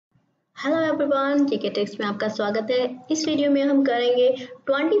Hello everyone, GK text में आपका स्वागत है। इस वीडियो में हम करेंगे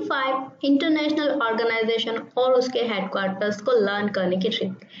 25 इंटरनेशनल ऑर्गेनाइजेशन और उसके हेडक्वार्टर्स को लर्न करने की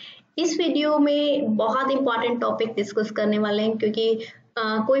ट्रिक। इस वीडियो में बहुत इंपॉर्टेंट टॉपिक डिस्कस करने वाले हैं क्योंकि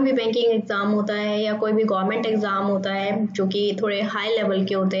कोई भी बैंकिंग एग्जाम होता है या कोई भी गवर्नमेंट एग्जाम होता है जो कि थोड़े हाई लेवल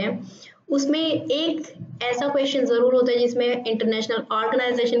के होते हैं, उसमें एक ऐसा क्वेश्चन जरूर होता है जिसमें इंटरनेशनल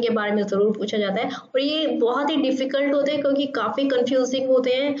ऑर्गेनाइजेशन के बारे में जरूर पूछा जाता है और ये बहुत ही डिफिकल्ट होते हैं क्योंकि काफी कंफ्यूजिंग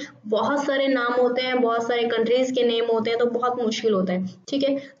होते हैं। बहुत सारे नाम होते हैं, बहुत सारे कंट्रीज के नेम होते हैं, तो बहुत मुश्किल होता है। ठीक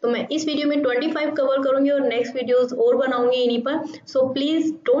है, तो मैं इस वीडियो में 25 कवर करूंगी और नेक्स्ट वीडियोस और बनाऊंगी इन्हीं पर। So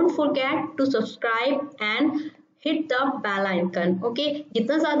please don't forget to subscribe and hit the bell icon. Okay,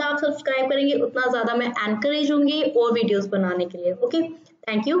 जितना ज्यादा आप सब्सक्राइब करेंगे उतना ज्यादा मैं एनकरेज होंगी और वीडियोस बनाने के लिए। Okay,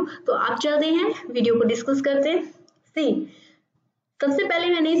 thank you. तो आप चलते हैं वीडियो को डिस्कस करते हैं। सी, सबसे पहले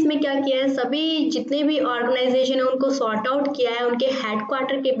मैंने इसमें क्या किया है, सभी जितने भी ऑर्गेनाइजेशन है उनको सॉर्ट आउट किया है उनके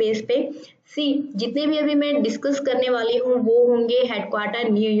हेडक्वार्टर के बेस पे। सी, जितने भी अभी मैं डिस्कस करने वाली हूँ वो होंगे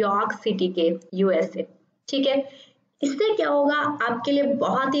हेडक्वार्टर न्यूयॉर्क सिटी के, यूएसए। ठीक है, इससे क्या होगा, आपके लिए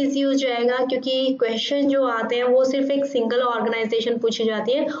बहुत इजी हो जाएगा क्योंकि क्वेश्चन जो आते हैं वो सिर्फ एक सिंगल ऑर्गेनाइजेशन पूछी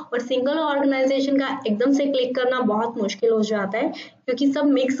जाती है और सिंगल ऑर्गेनाइजेशन का एकदम से क्लिक करना बहुत मुश्किल हो जाता है क्योंकि सब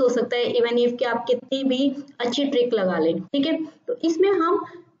मिक्स हो सकता है, इवन इफ कि आप कितनी भी अच्छी ट्रिक लगा लें। ठीक है, तो इसमें हम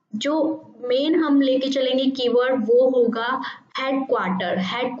जो मेन हम लेके चलेंगे कीवर्ड वो होगा हेडक्वार्टर।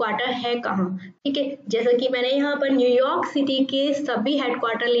 हेडक्वार्टर है कहाँ? ठीक है, जैसा कि मैंने यहाँ पर न्यूयॉर्क सिटी के सभी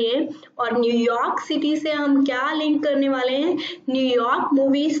हेडक्वार्टर लिए और न्यूयॉर्क सिटी से हम क्या लिंक करने वाले हैं, न्यूयॉर्क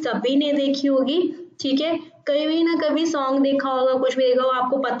मूवी सभी ने देखी होगी। ठीक है, कभी ना कभी सॉन्ग देखा होगा, कुछ भी देखा होगा,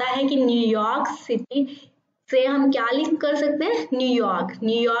 आपको पता है कि न्यूयॉर्क सिटी से हम क्या लिंक कर सकते हैं, न्यूयॉर्क।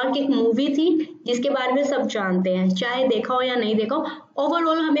 न्यूयॉर्क एक मूवी थी जिसके बारे में सब जानते हैं, चाहे देखा हो या नहीं देखा हो,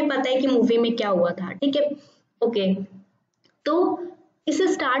 ओवरऑल हमें पता है कि मूवी में क्या हुआ था। ठीक है, ओके, तो इसे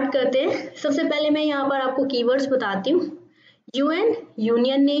स्टार्ट करते हैं। सबसे पहले मैं यहाँ पर आपको कीवर्ड्स बताती हूँ। UN,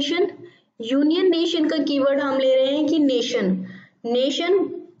 union nation. Union nation का कीवर्ड हम ले रहे हैं कि नेशन। नेशन,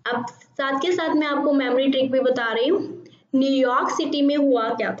 अब साथ के साथ मैं आपको मेमोरी ट्रिक भी बता रही हूँ। न्यूयॉर्क सिटी में हुआ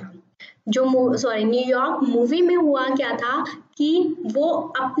क्या था, न्यूयॉर्क मूवी में हुआ क्या था कि वो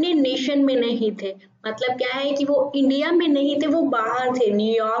अपने नेशन में नहीं थे। मतलब क्या है कि वो इंडिया में नहीं थे, वो बाहर थे,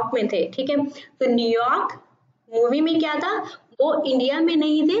 न्यूयॉर्क में थे। ठीक है, तो न्यूयॉर्क मूवी में क्या था, वो इंडिया में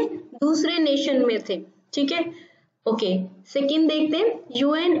नहीं थे, दूसरे नेशन में थे। ठीक है, ओके, सेकंड देखते हैं,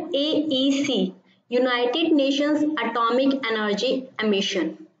 यूएनएईसी, United Nations atomic energy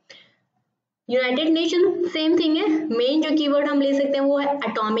emission. United nation same thing है, मेन जो कीवर्ड हम ले सकते हैं वो है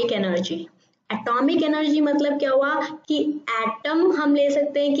एटॉमिक एनर्जी। एटॉमिक एनर्जी मतलब क्या हुआ कि एटम हम ले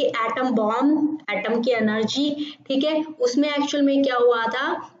सकते हैं कि एटम बॉम्ब, एटम की एनर्जी। ठीक है, उसमें एक्चुअल में क्या हुआ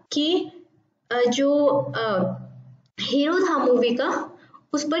था कि जो हीरो था मूवी का,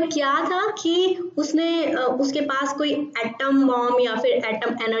 उस पर क्या था कि उसने उसके पास कोई एटम बॉम्ब या फिर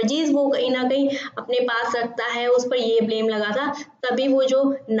एटम एनर्जीज वो कहीं ना कहीं अपने पास रखता है, उस पर ये ब्लेम लगा था। तभी वो जो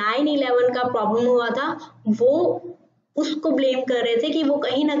 9/11 का प्रॉब्लम हुआ था वो उसको ब्लेम कर रहे थे कि वो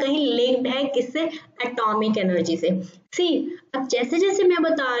कहीं ना कहीं लिंक्ड है किससे, एटॉमिक एनर्जी से। सी, अब जैसे जैसे मैं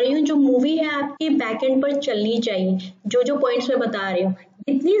बता रही हूँ जो मूवी है आपके बैक एंड पर चलनी चाहिए, जो जो पॉइंट्स मैं बता रही हूँ,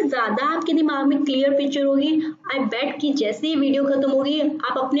 जितनी ज्यादा आपके दिमाग में क्लियर पिक्चर होगी, आई बेट कि जैसे ही वीडियो खत्म होगी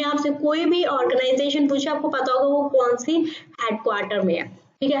आप अपने आप से कोई भी ऑर्गेनाइजेशन पूछे आपको पता होगा वो कौन सी हेडक्वार्टर में है।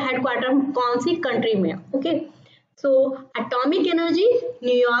 ठीक है, हेडक्वार्टर कौन सी कंट्री में है। Okay, so atomic energy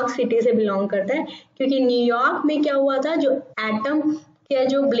New York city से बिलोंग करता है क्योंकि न्यूयॉर्क में क्या हुआ था, जो एटम का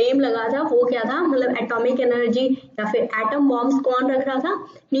जो ब्लेम लगा था वो क्या था, मतलब एटॉमिक एनर्जी या फिर एटम बॉम्ब्स कौन रख रहा था,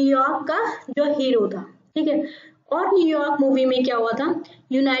 न्यूयॉर्क का जो हीरो था। ठीक है, और न्यूयॉर्क मूवी में क्या हुआ था,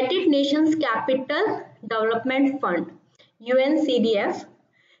 United Nations capital development fund, यूएनसीडीएफ।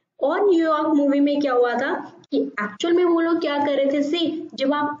 और न्यूयॉर्क मूवी में क्या हुआ था कि एक्चुअल में वो लोग क्या कर रहे थे, सी,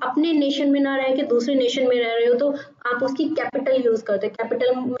 जब आप अपने नेशन में ना रह के दूसरे नेशन में रह रहे हो तो आप उसकी कैपिटल यूज करते हैं।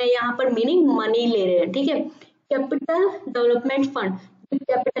 कैपिटल में यहाँ पर मीनिंग मनी ले रहे हैं। ठीक है, कैपिटल डेवलपमेंट फंड,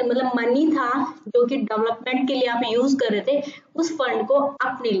 कैपिटल मतलब मनी था जो कि डेवलपमेंट के लिए आप यूज कर रहे थे उस फंड को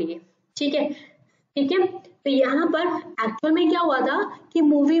अपने लिए। ठीक है, ठीक है, तो यहाँ पर एक्चुअल में क्या हुआ था कि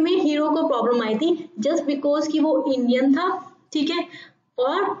मूवी में हीरो को प्रॉब्लम आई थी जस्ट बिकॉज कि वो इंडियन था। ठीक है,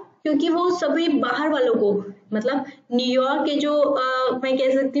 और क्योंकि वो सभी बाहर वालों को, मतलब न्यूयॉर्क के जो मैं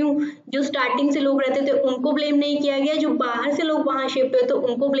कह सकती हूँ जो स्टार्टिंग से लोग रहते थे उनको ब्लेम नहीं किया गया, जो बाहर से लोग वहां शिफ्ट हुए तो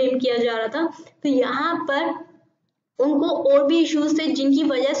उनको ब्लेम किया जा रहा था। तो यहाँ पर उनको और भी इश्यूज थे जिनकी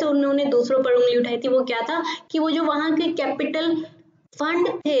वजह से उन्होंने दूसरों पर उंगली उठाई थी। वो क्या था कि वो जो वहां के कैपिटल फंड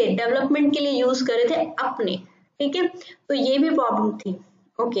थे डेवलपमेंट के लिए यूज करे थे अपने। ठीक है, तो ये भी प्रॉब्लम थी।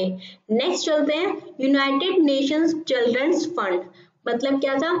 ओके, नेक्स्ट चलते हैं, यूनाइटेड नेशंस चिल्ड्रंस फंड। मतलब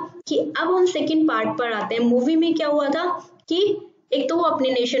क्या था कि अब हम सेकंड पार्ट पर आते हैं। मूवी में क्या हुआ था कि एक तो वो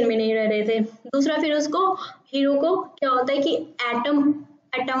अपने नेशन में नहीं रह रहे थे, दूसरा फिर उसको हीरो को क्या होता है कि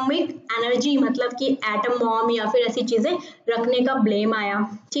एटॉमिक एनर्जी मतलब कि एटम बॉम्ब या फिर ऐसी चीजें रखने का ब्लेम आया,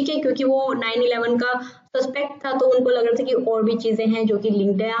 ठीक है, क्योंकि वो 9/11 का सस्पेक्ट था, तो उनको लग रहा था कि और भी चीजें हैं जो कि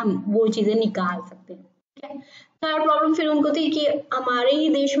लिंक्ड है, हम वो चीजें निकाल सकते हैं, ठीक है। थर्ड प्रॉब्लम फिर उनको थी कि हमारे ही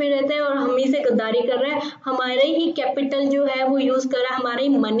देश में रहते हैं और हम ही से गद्दारी कर रहे हैं, हमारे ही कैपिटल जो है वो यूज कर रहा है, हमारे ही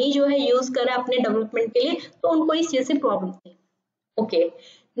मनी जो है यूज कर रहा है अपने डेवलपमेंट के लिए, तो उनको इस चीज से प्रॉब्लम थी। ओके,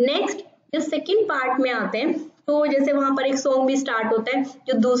 नेक्स्ट जो सेकंड पार्ट में आते हैं, तो जैसे वहां पर एक सॉन्ग भी स्टार्ट होता है,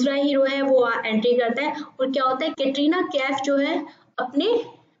 जो दूसरा हीरो है वो एंट्री करता है और क्या होता है, कैटरीना कैफ जो है अपने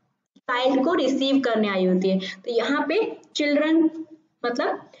चाइल्ड को रिसीव करने आई होती है, तो यहाँ पे चिल्ड्रन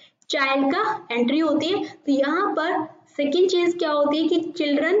मतलब चाइल्ड का एंट्री होती है। तो यहाँ पर सेकेंड चीज क्या होती है कि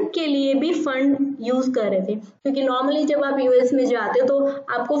चिल्ड्रन के लिए भी फंड यूज कर रहे थे, क्योंकि नॉर्मली जब आप यूएस में जाते हो तो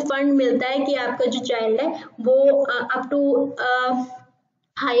आपको फंड मिलता है कि आपका जो चाइल्ड है वो अप टू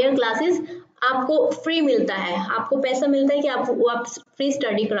हायर क्लासेस आपको फ्री मिलता है, आपको पैसा मिलता है कि आप फ्री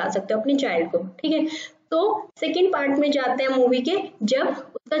स्टडी करा सकते हो अपने चाइल्ड को, ठीक है। तो सेकेंड पार्ट में जाते हैं मूवी के, जब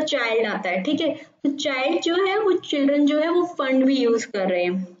उसका चाइल्ड आता है, ठीक है, तो चाइल्ड जो है वो चिल्ड्रन जो है वो फंड भी यूज कर रहे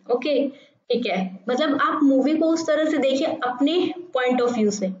हैं, ओके, ठीक है। मतलब आप मूवी को उस तरह से देखिए अपने पॉइंट ऑफ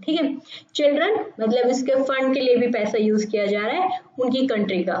व्यू से, ठीक है। चिल्ड्रन मतलब इसके फंड के लिए भी पैसा यूज किया जा रहा है उनकी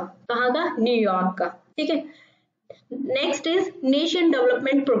कंट्री का, कहाँ का, न्यूयॉर्क का, ठीक है। Next is nation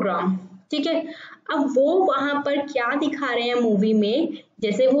development programme, ठीक है। अब वो वहां पर क्या दिखा रहे हैं मूवी में,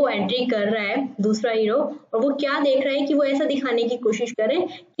 जैसे वो एंट्री कर रहा है दूसरा हीरो और वो क्या देख रहा है कि वो ऐसा दिखाने की कोशिश करे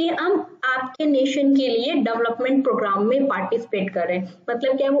कि हम आपके नेशन के लिए डेवलपमेंट प्रोग्राम में पार्टिसिपेट कर रहे हैं।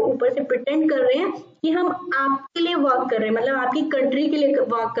 मतलब क्या, वो ऊपर से प्रिटेंड कर रहे हैं कि हम आपके लिए वर्क कर रहे हैं, मतलब आपकी कंट्री के लिए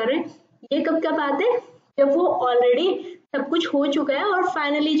वर्क कर रहे हैं। ये कब क्या बात है, जब वो ऑलरेडी सब कुछ हो चुका है और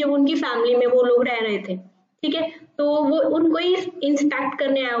फाइनली जब उनकी फैमिली में वो लोग रह रहे थे, ठीक है, तो वो उनको ही इंस्पेक्ट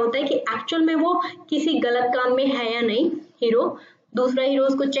करने आया होता है कि एक्चुअल में वो किसी गलत काम में है या नहीं। हीरो दूसरा हीरो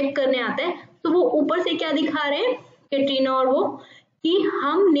उसको चेक करने आता है, तो वो ऊपर से क्या दिखा रहे हैं कैटरीना और वो कि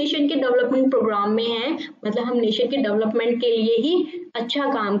हम नेशन के डेवलपमेंट प्रोग्राम में हैं, मतलब हम नेशन के डेवलपमेंट के लिए ही अच्छा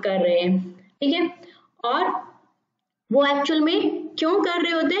काम कर रहे हैं, ठीक है। और वो एक्चुअल में क्यों कर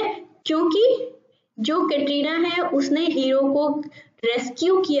रहे होते हैं, क्योंकि जो कैटरीना है उसने हीरो को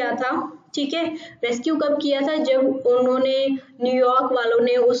रेस्क्यू किया था, ठीक है। रेस्क्यू कब किया था, जब उन्होंने न्यूयॉर्क वालों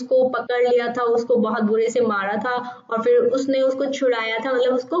ने उसको पकड़ लिया था, उसको बहुत बुरे से मारा था और फिर उसने उसको छुड़ाया था,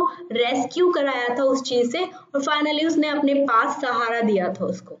 मतलब उसको रेस्क्यू कराया था उस चीज से, और फाइनली उसने अपने पास सहारा दिया था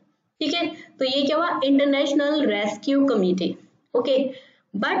उसको, ठीक है। तो ये क्या हुआ, international rescue committee, okay.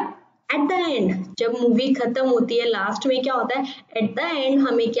 But at the end जब मूवी खत्म होती है, लास्ट में क्या होता है, एट द एंड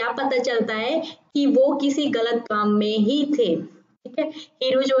हमें क्या पता चलता है कि वो किसी गलत काम में ही थे, ठीक है।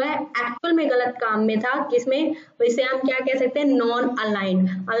 हीरो जो है एक्चुअल में गलत काम में था, किसमें, वैसे हम क्या कह सकते हैं, नॉन अलाइन।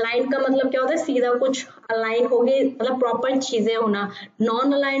 अलाइन का मतलब क्या होता है, सीधा कुछ अलाइन हो गए, मतलब प्रॉपर चीजें होना।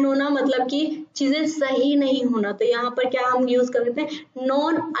 नॉन अलाइन होना मतलब कि चीजें सही नहीं होना। तो यहाँ पर क्या हम यूज कर सकते हैं,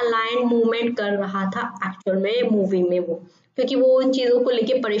 नॉन अलाइन मूवमेंट कर रहा था एक्चुअल में मूवी में वो, क्योंकि वो उन चीजों को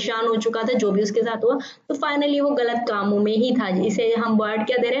लेके परेशान हो चुका था जो भी उसके साथ हुआ, तो फाइनली वो गलत कामों में ही था। इसे हम वर्ड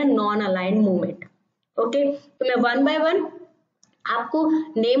क्या दे रहे हैं, नॉन अलाइन मूवमेंट, ओके। तो मैं वन बाय वन आपको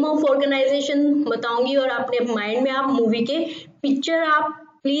नेम ऑफ ऑर्गेनाइजेशन बताऊंगी और अपने माइंड में आप मूवी के पिक्चर आप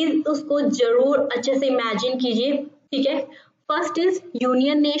प्लीज उसको जरूर अच्छे से इमेजिन कीजिए, ठीक है। फर्स्ट इज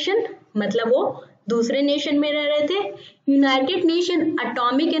यूनियन नेशन, मतलब वो दूसरे नेशन में रह रहे थे। United nation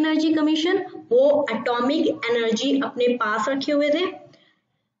atomic energy commission, वो एटॉमिक एनर्जी अपने पास रखे हुए थे।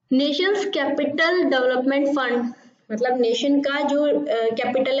 नेशंस कैपिटल डेवलपमेंट फंड, मतलब नेशन का जो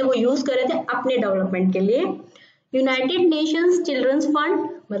कैपिटल है वो यूज कर रहे थे अपने डेवलपमेंट के लिए। यूनाइटेड नेशंस चिल्ड्रंस फंड,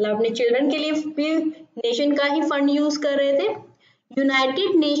 मतलब अपने चिल्ड्रन के लिए भी नेशन का ही फंड यूज कर रहे थे।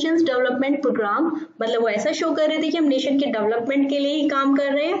 यूनाइटेड नेशंस डेवलपमेंट प्रोग्राम, मतलब वो ऐसा शो कर रहे थे कि हम नेशन के डेवलपमेंट के लिए ही काम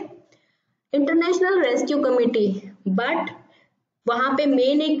कर रहे हैं। इंटरनेशनल रेस्क्यू कमेटी, बट वहां पे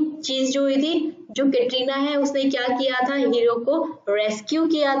मेन एक चीज जो हुई थी, जो कैटरीना है उसने क्या किया था, हीरो को रेस्क्यू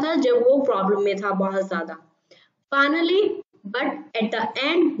किया था जब वो प्रॉब्लम में था बहुत ज्यादा। Finally but at the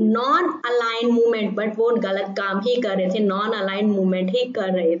end non align movement, but वो गलत काम ही कर रहे थे, नॉन अलाइन मूवमेंट ही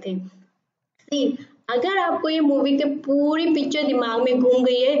कर रहे थे। सी, अगर आपको ये मूवी के पूरी पिक्चर दिमाग में घूम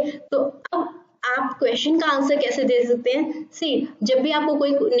गई है तो अब आप क्वेश्चन का आंसर कैसे दे सकते हैं। सी, जब भी आपको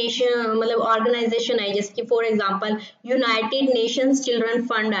कोई नेशन मतलब ऑर्गेनाइजेशन आई, जैसे कि for example United Nations children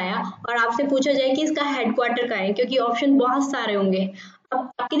fund आया और आपसे पूछा जाए कि इसका हेडक्वार्टर कहाँ है, क्योंकि ऑप्शन बहुत सारे होंगे,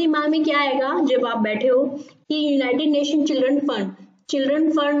 अब आपके दिमाग में क्या आएगा जब आप बैठे हो कि United nation children fund, children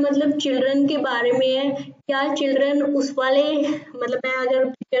fund मतलब चिल्ड्रन के बारे में है, क्या चिल्ड्रन उस वाले, मतलब मैं अगर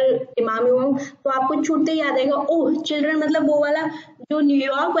पिक्चर दिमाग में हूँ तो आपको छूटते याद आएगा, ओह चिल्ड्रन मतलब वो वाला जो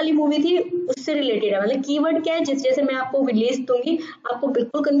न्यूयॉर्क वाली मूवी थी उससे रिलेटेड है। मतलब कीवर्ड क्या है, जिस जैसे मैं आपको लिस्ट दूंगी आपको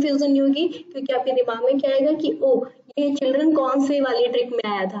बिल्कुल कंफ्यूजन नहीं होगी, क्योंकि आपके दिमाग में क्या आएगा कि ओह ये चिल्ड्रन कौन से वाली ट्रिक में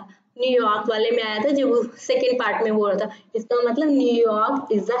आया था, न्यूयॉर्क वाले में आया था जो सेकेंड पार्ट में बोल रहा था, इसका मतलब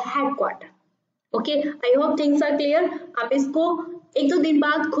New York is the headquarter. Okay, I hope things are clear. आप इसको एक दो दिन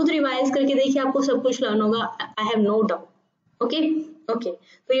बाद खुद रिवाइज करके देखिए, आपको सब कुछ लर्न होगा, I have no doubt. Okay okay,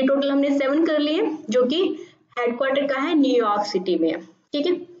 तो ये टोटल हमने 7 कर लिए जो कि हेडक्वार्टर का है न्यूयॉर्क सिटी में, ठीक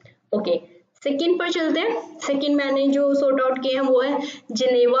है। ओके, सेकंड पर चलते हैं। सेकंड मैंने जो सॉर्ट आउट किए हैं वो है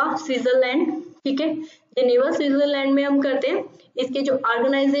जिनेवा स्विट्जरलैंड, ठीक है। जिनेवा स्विट्जरलैंड में हम करते हैं, इसके जो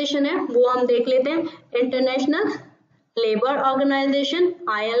ऑर्गेनाइजेशन है वो हम देख लेते हैं, इंटरनेशनल लेबर ऑर्गेनाइजेशन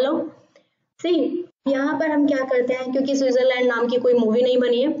ILO। सी यहाँ पर हम क्या करते हैं, क्योंकि स्विट्जरलैंड नाम की कोई मूवी नहीं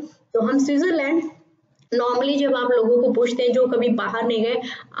बनी है, तो हम स्विट्जरलैंड नॉर्मली जब आप लोगों को पूछते हैं जो कभी बाहर नहीं गए,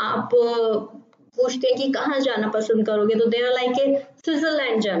 आप पूछते हैं कि कहाँ जाना पसंद करोगे, तो देर लाइक के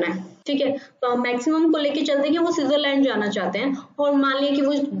स्विट्जरलैंड जाना है, ठीक है। तो हम मैक्सिमम को लेके चलते हैं कि वो स्विट्जरलैंड जाना चाहते हैं, और मान लिया कि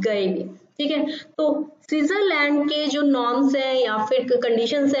वो गए भी, ठीक है। तो स्विट्जरलैंड के जो नॉर्म्स है या फिर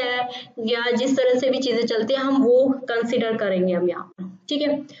कंडीशंस है या जिस तरह से भी चीजें चलती है हम वो कंसिडर करेंगे हम यहाँ पर, ठीक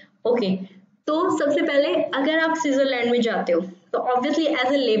है। ओके, तो सबसे पहले अगर आप स्विट्जरलैंड में जाते हो तो ऑब्वियसली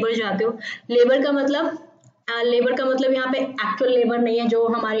एज ए लेबर जाते हो। लेबर का मतलब यहाँ पे एक्चुअल लेबर नहीं है जो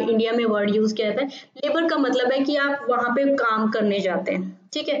हमारे इंडिया में वर्ड यूज किया जाता है। लेबर का मतलब है कि आप वहां पे काम करने जाते हैं,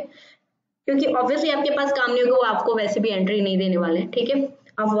 ठीक है। क्योंकि ऑब्वियसली आपके पास काम नहीं होगा, वो आपको वैसे भी एंट्री नहीं देने वाले, ठीक है।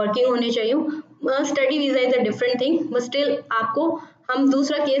 आप वर्किंग होने चाहिए। Study visa is a different thing, but still आपको हम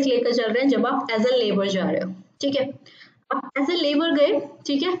दूसरा केस लेकर चल रहे हैं जब आप एज अ लेबर जा रहे हो, ठीक है। आप एज ए लेबर गए,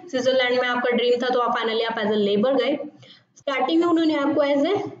 ठीक है, स्विट्जरलैंड में आपका ड्रीम था तो आप फाइनली आप एज ए लेबर गए। स्टार्टिंग में उन्होंने आपको एज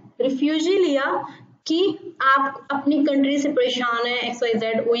ए रिफ्यूजी लिया कि आप अपनी कंट्री से परेशान है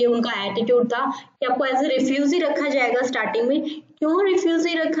XYZ, वो ये उनका एटीट्यूड था कि आपको एज ए रिफ्यूजी रखा जाएगा स्टार्टिंग में। क्यों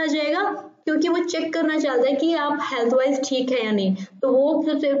रिफ्यूजी रखा जाएगा? क्योंकि वो चेक करना चाहता है कि आप हेल्थ वाइज ठीक है या नहीं। तो वो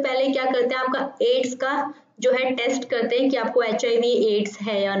सबसे पहले क्या करते हैं, आपका एड्स का जो है टेस्ट करते हैं कि आपको HIV एड्स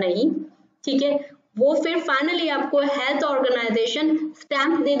है या नहीं, ठीक है। वो फिर फाइनली आपको हेल्थ ऑर्गेनाइजेशन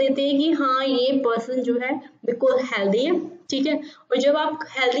स्टैंप दे देते हैं कि हाँ ये पर्सन जो है बिल्कुल हेल्दी है, ठीक है। और जब आप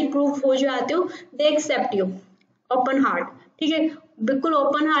हेल्दी प्रूफ हो जाते हो they accept you open heart, ठीक है। बिल्कुल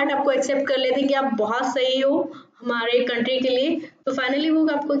ओपन हार्ट आपको एक्सेप्ट कर लेते हैं कि आप बहुत सही हो हमारे कंट्री के लिए। तो फाइनली वो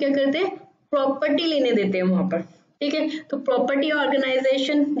आपको क्या करते हैं, प्रॉपर्टी लेने देते हैं वहां पर, ठीक है। तो प्रॉपर्टी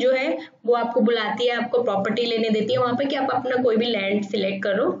ऑर्गेनाइजेशन जो है वो आपको बुलाती है, आपको प्रॉपर्टी लेने देती है वहां पे कि आप अपना कोई भी लैंड सिलेक्ट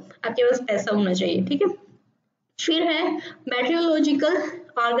करो, आपके पास पैसा होना चाहिए, ठीक है। फिर है मेट्रोलॉजिकल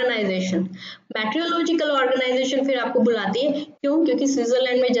ऑर्गेनाइजेशन। मेट्रोलॉजिकल ऑर्गेनाइजेशन फिर आपको बुलाती है, क्यों? क्योंकि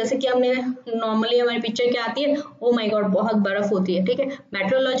स्विट्जरलैंड में जैसे कि हमने नॉर्मली हमारी पिक्चर क्या आती है, ओ माय गॉड बहुत बर्फ होती है, ठीक है।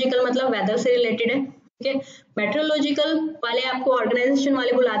 मेट्रोलॉजिकल मतलब वेदर से रिलेटेड है, ठीक है। मेट्रोलॉजिकल वाले आपको ऑर्गेनाइजेशन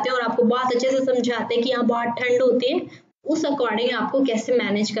वाले बुलाते हैं और आपको बहुत अच्छे से समझाते हैं कि यहाँ बहुत ठंड होती है, उस अकॉर्डिंग आपको कैसे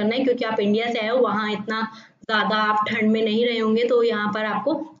मैनेज करना है, क्योंकि आप इंडिया से आए हो, वहाँ इतना ज्यादा आप ठंड में नहीं रहे होंगे, तो यहाँ पर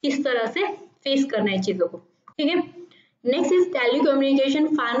आपको किस तरह से फेस करना है चीजों को, ठीक है। Next is telecommunication.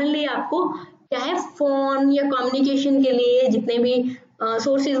 फाइनली आपको क्या है, फोन या कम्युनिकेशन के लिए जितने भी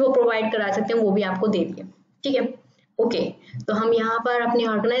सोर्सेज वो प्रोवाइड करा सकते हैं वो भी आपको दे दिए, ठीक है। ओके, तो हम यहाँ पर अपनी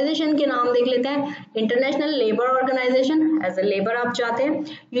ऑर्गेनाइजेशन के नाम देख लेते हैं। International labour organisation, as a labour आप चाहते हैं।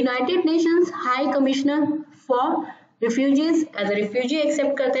 United Nations high commissioner for refugees, as a refugee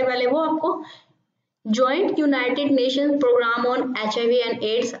accept करते हैं पहले वो आपको। Joint United nation programme on HIV and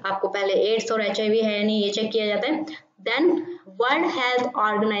ads, आपको पहले एड्स और HIV है या नहीं ये चेक किया जाता है। देन वर्ल्ड हेल्थ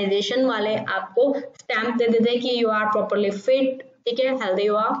ऑर्गेनाइजेशन वाले आपको स्टैंप दे देते हैं कि यू आर प्रॉपरली फिट, ठीक है, healthy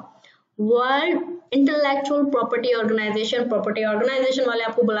you are. World intellectual property organisation वाले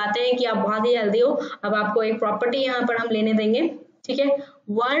आपको बुलाते हैं कि आप बहुत ही हेल्दी हो, अब आपको एक प्रॉपर्टी यहाँ पर हम लेने देंगे, ठीक है।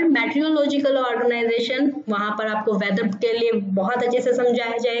 वर्ल्ड मेट्रोलॉजिकल ऑर्गेनाइजेशन, वहां पर आपको वेदर के लिए बहुत अच्छे से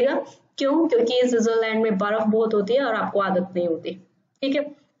समझाया जाएगा। क्यों? क्योंकि स्विट्जरलैंड में बर्फ बहुत होती है और आपको आदत नहीं होती, ठीक है।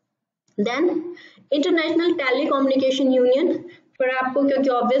 देन इंटरनेशनल टेलीकम्युनिकेशन यूनियन, फिर आपको क्योंकि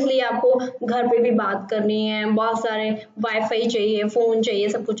ऑब्वियसली आपको घर पे भी बात करनी है, बहुत सारे वाईफाई चाहिए, फोन चाहिए,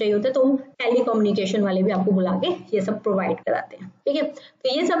 सब कुछ चाहिए होता है, तो टेलीकम्युनिकेशन वाले भी आपको बुला के ये सब प्रोवाइड कराते हैं, ठीक है।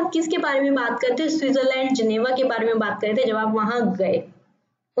 तो ये सब किसके बारे में बात करते हैं, स्विट्जरलैंड जिनेवा के बारे में बात करते हैं जब आप वहां गए।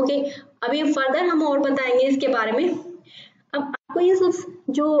 ओके, अभी फर्दर हम और बताएंगे इसके बारे में। अब आपको ये सब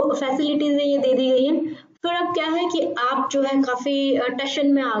जो फैसिलिटीज है ये दे दी गई है। फिर अब क्या है कि आप जो है काफी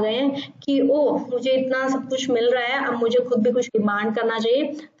टेंशन में आ गए हैं कि ओ मुझे इतना सब कुछ मिल रहा है, अब मुझे खुद भी कुछ डिमांड करना चाहिए।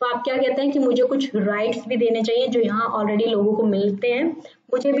 तो आप क्या कहते हैं कि मुझे कुछ राइट्स भी देने चाहिए जो यहाँ ऑलरेडी लोगों को मिलते हैं,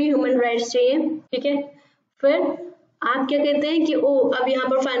 मुझे भी ह्यूमन राइट्स चाहिए, ठीक है। फिर आप क्या कहते हैं कि ओ अब यहाँ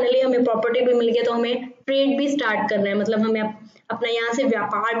पर फाइनली हमें प्रॉपर्टी भी मिल गया, तो हमें ट्रेड भी स्टार्ट करना है, मतलब हमें अपना यहाँ से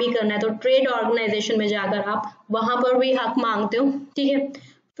व्यापार भी करना है। तो ट्रेड ऑर्गेनाइजेशन में जाकर आप वहां पर भी हक मांगते हो, ठीक है।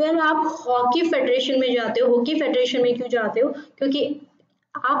 फिर आप हॉकी फेडरेशन में जाते हो। हॉकी फेडरेशन में क्यों जाते हो? क्योंकि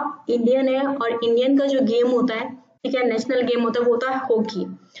आप इंडियन है और इंडियन का जो गेम होता है, ठीक है, नेशनल गेम होता है, वो होता है हॉकी।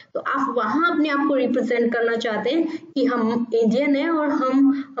 तो आप वहां अपने आप को रिप्रेजेंट करना चाहते हैं कि हम इंडियन है और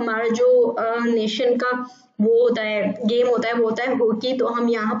हमारा जो नेशन का वो होता है, गेम होता है, वो होता है हॉकी। तो हम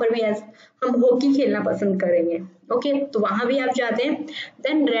यहाँ पर भी हम हॉकी खेलना पसंद करेंगे, ओके। तो वहां भी आप जाते हैं।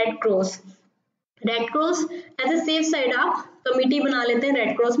 Then red cross as a safe side आप कमिटी बना लेते हैं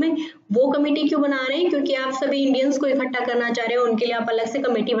रेड क्रॉस में। वो कमिटी क्यों बना रहे हैं? क्योंकि आप सभी इंडियंस को इकट्ठा करना चाह रहे हैं, उनके लिए आप अलग से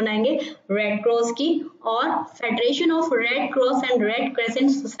कमेटी बनाएंगे रेड क्रॉस की। और federation of red cross and red crescent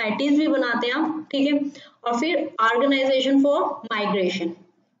societies भी बनाते हैं आप, ठीक है। और फिर ऑर्गेनाइजेशन फॉर माइग्रेशन,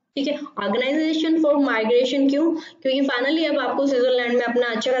 ठीक है। ऑर्गेनाइजेशन फॉर माइग्रेशन क्यों? क्योंकि फाइनली अब आपको स्विट्जरलैंड में अपना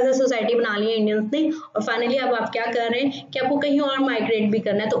अच्छा खासा सोसाइटी बना लिया इंडियंस ने, और फाइनली अब आप क्या कर रहे हैं कि आपको कहीं और माइग्रेट भी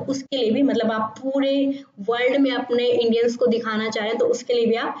करना है। तो उसके लिए भी, मतलब आप पूरे वर्ल्ड में अपने इंडियंस को दिखाना चाह रहे हैं, तो उसके लिए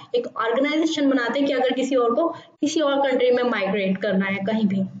भी आप एक ऑर्गेनाइजेशन बनाते हैं कि अगर किसी और को किसी और कंट्री में माइग्रेट करना है कहीं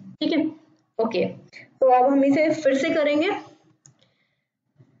भी, ठीक है, ओके। तो अब हम इसे फिर से करेंगे।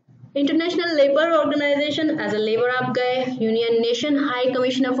 International labour organisation as a labour आप गए, union nation high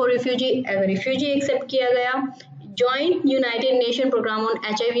commissioner for refugee as a refugee accept किया गया, joint United nation programme on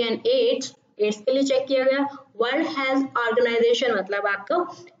HIV and ads के लिए चेक किया गया, वर्ल्ड हेल्थ ऑर्गेनाइजेशन मतलब आपको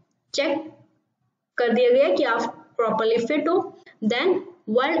चेक कर दिया गया कि आप प्रॉपर्ली फिट हो। Then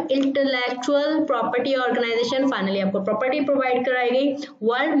world intellectual property organisation, finally आपको प्रॉपर्टी प्रोवाइड कराई गई।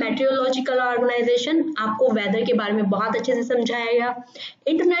 वर्ल्ड मेट्रोलॉजिकल ऑर्गेनाइजेशन, आपको वेदर के बारे में बहुत अच्छे से समझाया गया।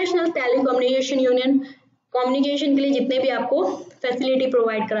 इंटरनेशनल टेलीकम्युनिकेशन यूनियन, कम्युनिकेशन के लिए जितने भी आपको फैसिलिटी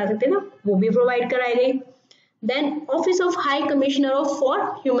प्रोवाइड करा सकते थे वो भी प्रोवाइड कराई गई। Then office of high commissioner of for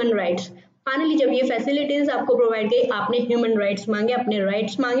human rights, finally जब ये फैसिलिटीज आपको प्रोवाइड की, आपने ह्यूमन राइट्स मांगे, अपने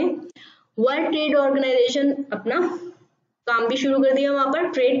राइट्स मांगे। वर्ल्ड ट्रेड ऑर्गेनाइजेशन अपना काम भी शुरू कर दिया वहां पर,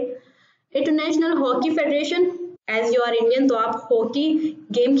 trade. International hockey federation, as you are Indian तो आप हॉकी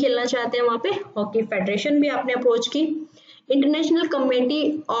गेम खेलना चाहते हैं, वहां पे हॉकी फेडरेशन भी आपने अप्रोच की। International committee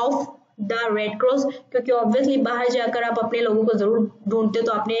of the red cross, क्योंकि ऑब्वियसली बाहर जाकर आप अपने लोगों को जरूर ढूंढते हो,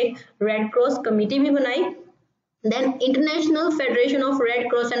 तो आपने एक रेड क्रॉस कमेटी भी बनाई। Then international federation of red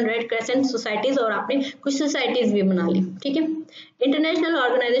cross and red crescent societies, और आपने कुछ सोसाइटीज भी बना ली, ठीक है। इंटरनेशनल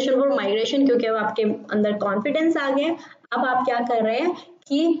ऑर्गेनाइजेशन फॉर माइग्रेशन, क्योंकि अब आपके अंदर कॉन्फिडेंस आ गया, अब आप क्या कर रहे हैं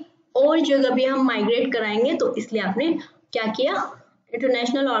कि और जगह भी हम माइग्रेट कराएंगे, तो इसलिए आपने क्या किया,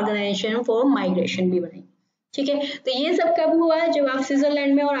 इंटरनेशनल ऑर्गेनाइजेशन फॉर माइग्रेशन भी बनाई, ठीक है। तो ये सब कब हुआ है? जब आप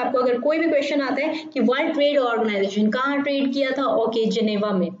स्विट्जरलैंड में, और आपको अगर कोई भी क्वेश्चन आता है कि वर्ल्ड ट्रेड ऑर्गेनाइजेशन कहाँ ट्रेड किया था, ओके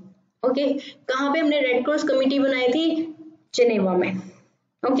जिनेवा में, ओके। कहाँ पे हमने रेड क्रॉस कमेटी बनाई थी? जिनेवा में,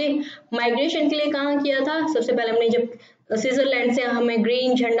 ओके। माइग्रेशन के लिए कहाँ किया था? सबसे पहले हमने जब स्विट्जरलैंड से हमें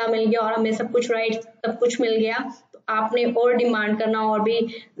ग्रीन झंडा मिल गया और हमें सब कुछ राइट सब कुछ मिल गया, तो आपने और डिमांड करना और भी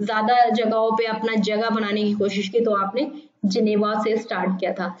ज्यादा जगहों पे अपना जगह बनाने की कोशिश की, तो आपने जिनेवा से स्टार्ट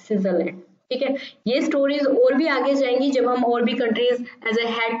किया था स्विट्जरलैंड, ठीक है। ये स्टोरीज और भी आगे जाएंगी जब हम और भी countries as a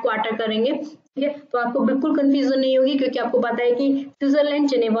head quarter करेंगे, ठीक है। तो आपको बिल्कुल कंफ्यूजन नहीं होगी, क्योंकि आपको पता है कि स्विट्जरलैंड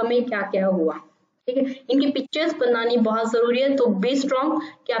जिनेवा में क्या क्या हुआ, ठीक है। इनकी पिक्चर्स बनानी बहुत जरूरी है, तो बी स्ट्रॉन्ग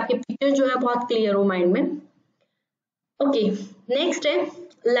कि आपकी पिक्चर जो है बहुत क्लियर हो माइंड में, ओके। नेक्स्ट है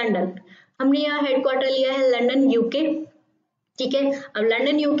लंदन, हमने यहाँ हेडक्वार्टर लिया है लंदन यूके, ठीक है। अब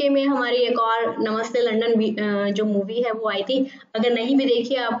लंदन यूके में हमारी एक और नमस्ते लंदन जो मूवी है वो आई थी, अगर नहीं भी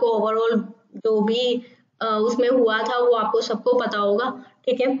देखी है, आपको ओवरऑल जो भी उसमें हुआ था वो आपको सबको पता होगा,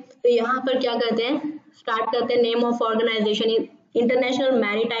 ठीक है। तो यहाँ पर क्या करते हैं, स्टार्ट करते हैं, name of organisation international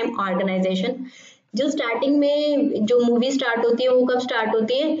maritime organisation. जो स्टार्टिंग में जो मूवी स्टार्ट होती है वो कब स्टार्ट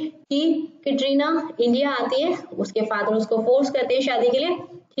होती है कि कैटरीना इंडिया आती है, उसके फादर उसको फोर्स करते हैं शादी के लिए,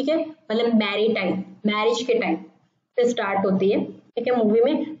 ठीक है, मतलब मैरिज के टाइम से स्टार्ट होती है, ठीक है। मूवी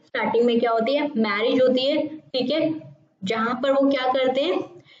में स्टार्टिंग में क्या होती है, मैरिज होती है, ठीक है, जहां पर वो क्या करते हैं,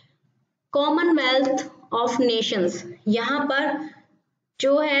 कॉमनवेल्थ ऑफ नेशंस, यहाँ पर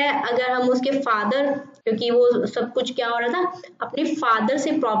जो है अगर हम उसके फादर, क्योंकि वो सब कुछ क्या हो रहा था, अपने फादर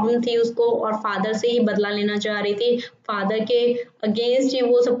से प्रॉब्लम थी उसको और फादर से ही बदला लेना चाह रही थी, फादर के अगेंस्ट ही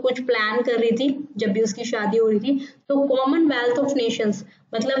वो सब कुछ प्लान कर रही थी जब भी उसकी शादी हो रही थी। तो कॉमनवेल्थ ऑफ नेशंस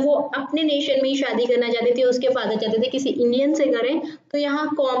मतलब वो अपने नेशन में ही शादी करना चाहती थी, उसके फादर चाहते थे किसी इंडियन से करें, तो यहाँ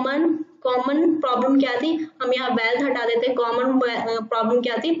कॉमन कॉमन प्रॉब्लम क्या थी, हम यहाँ वेल्थ हटा देते, कॉमन प्रॉब्लम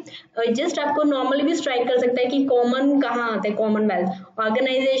क्या थी, जस्ट आपको नॉर्मली भी स्ट्राइक कर सकता है कि कॉमन कहाँ आता है, कॉमन वेल्थ,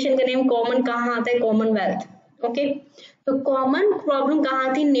 ऑर्गेनाइजेशन का नेम कॉमन कहाँ आता है, कॉमन वेल्थ। ओके, तो कॉमन प्रॉब्लम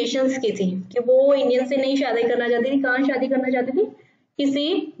कहाँ थी, नेशंस की थी, कि वो इंडियन से नहीं शादी करना चाहती थी, कहाँ शादी करना चाहती थी,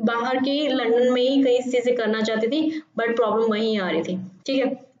 किसी बाहर के लंदन में ही कहीं से करना चाहती थी, बट प्रॉब्लम वहीं आ रही थी। ठीक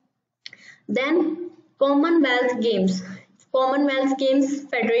है, then Commonwealth games, Commonwealth games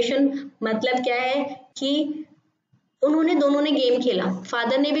federation मतलब क्या है कि उन्होंने दोनों ने गेम खेला,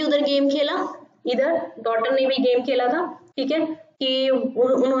 फादर ने भी उधर गेम खेला, इधर डॉटर ने भी गेम खेला था। ठीक है, कि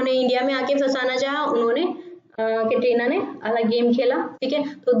उन्होंने इंडिया में आके फंसाना चाहा, उन्होंने कैटरीना ने अलग गेम खेला। ठीक है,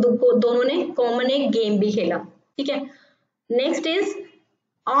 तो दोनों ने कॉमन एक गेम भी खेला। ठीक है, नेक्स्ट इज,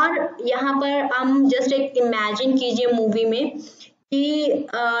 और यहाँ पर हम जस्ट एक इमेजिन कीजिए मूवी में कि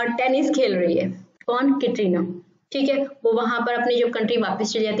टेनिस खेल रही है, कौन, कैटरीना। ठीक है, वो वहां पर अपनी जब कंट्री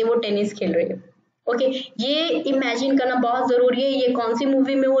वापस चली जाती है वो टेनिस खेल रही है। ओके, ये इमेजिन करना बहुत जरूरी है। ये कौन सी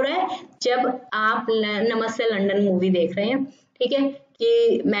मूवी में हो रहा है, जब आप नमस्ते लंदन मूवी देख रहे हैं। ठीक है,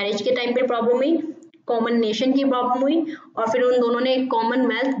 कि मैरिज के टाइम पे प्रॉब्लम हुई, कॉमन नेशन की प्रॉब्लम हुई, और फिर उन दोनों ने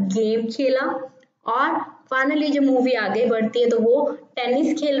कॉमनवेल्थ गेम खेला, और फाइनली जब मूवी आगे बढ़ती है तो वो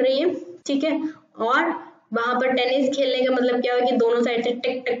टेनिस खेल रही है। ठीक है, और वहां पर टेनिस खेलने का मतलब क्या है कि दोनों साइड से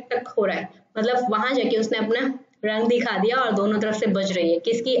टक टक टक हो रहा है, मतलब वहां जाके उसने अपना रंग दिखा दिया और दोनों तरफ से बज रही है,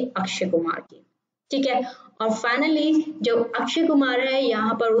 किसकी, अक्षय कुमार की। ठीक है, और फाइनली जो अक्षय कुमार है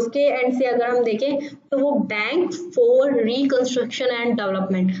यहाँ पर उसके एंड से अगर हम देखें तो वो bank for reconstruction and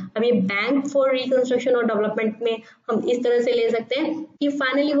development, अब ये बैंक फॉर रिकंस्ट्रक्शन और डेवलपमेंट में हम इस तरह से ले सकते हैं कि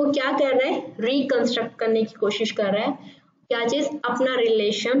फाइनली वो क्या कर रहा है, रिकंस्ट्रक्ट करने की कोशिश कर रहा है, क्या चीज, अपना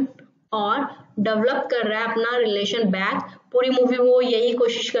रिलेशन, और डेवलप कर रहा है अपना रिलेशन बैक। पूरी मूवी वो यही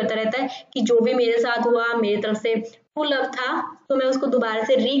कोशिश करता रहता है कि जो भी मेरे साथ हुआ, मेरी तरफ से ट्रू लव था, तो मैं उसको दोबारा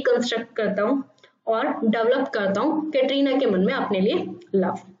से रिकंस्ट्रक्ट करता हूँ और डेवलप करता हूँ कैटरीना के मन में अपने लिए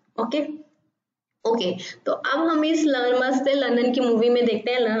लव। ओके ओके, तो अब हम इस नमस्ते लंदन की मूवी में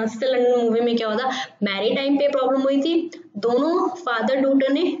देखते हैं। नमस्ते लंदन मूवी में क्या होता, मैरी टाइम पे प्रॉब्लम हुई थी, दोनों फादर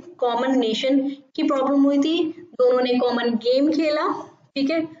डॉटर ने कॉमन नेशन की प्रॉब्लम हुई थी, दोनों ने कॉमन गेम खेला। ठीक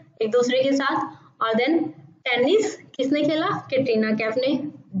है, एक दूसरे के साथ, और देन टेनिस किसने खेला, कैटरीना कैफ ने।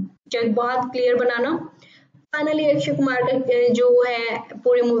 जब बहुत क्लियर बनाना, फाइनली अक्षय कुमार का जो है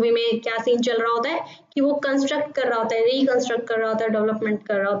पूरी मूवी में क्या सीन चल रहा होता है कि वो कंस्ट्रक्ट कर रहा होता है, रिकंस्ट्रक्ट कर रहा होता है, डेवलपमेंट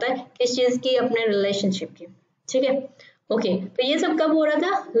कर रहा होता है, किस चीज की, अपने रिलेशनशिप की। ठीक है, ओके, तो ये सब कब हो रहा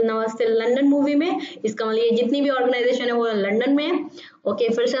था, नमस्ते लंदन मूवी में। इसका मतलब ये जितनी भी ऑर्गेनाइजेशन है वो लंदन में है। ओके,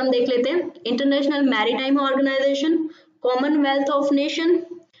 फिर से हम देख लेते हैं, international maritime organisation, Commonwealth of nation,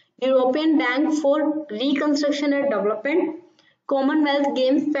 European bank for reconstruction and development, Commonwealth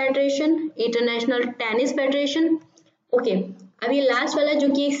games federation, international tennis federation. Okay, अब ये लास्ट वाला जो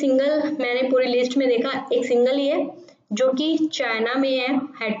कि एक सिंगल मैंने पूरी लिस्ट में देखा, एक सिंगल ही है जो कि चाइना में है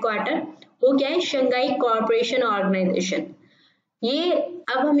हेडक्वार्टर, वो क्या है, शंघाई कोऑपरेशन ऑर्गेनाइजेशन। ये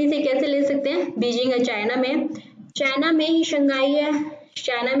अब हम इसे कैसे ले सकते हैं, बीजिंग है चाइना में, चाइना में ही शंघाई है,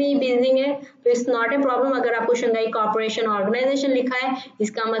 चाइना में ही बीजिंग है, तो इट्स नॉट ए प्रॉब्लम अगर आपको शंघाई कोऑपरेशन ऑर्गेनाइजेशन लिखा है,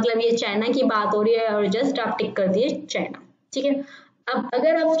 इसका मतलब ये चाइना की बात हो रही है, और जस्ट आप टिक कर दिए चाइना। ठीक है, अब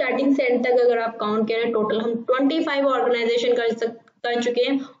अगर आप स्टार्टिंग से एंड तक अगर आप काउंट करें, टोटल हम 25 ऑर्गेनाइजेशन कर चुके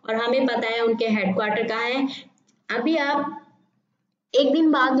हैं, और हमें पता है उनके हेडक्वार्टर कहाँ है। अभी आप एक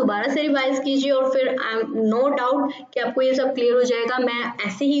दिन बाद दोबारा से रिवाइज कीजिए, और फिर नो डाउट कि आपको ये सब क्लियर हो जाएगा। मैं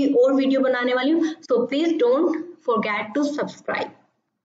ऐसे ही और वीडियो बनाने वाली हूँ, so please don't forget to subscribe.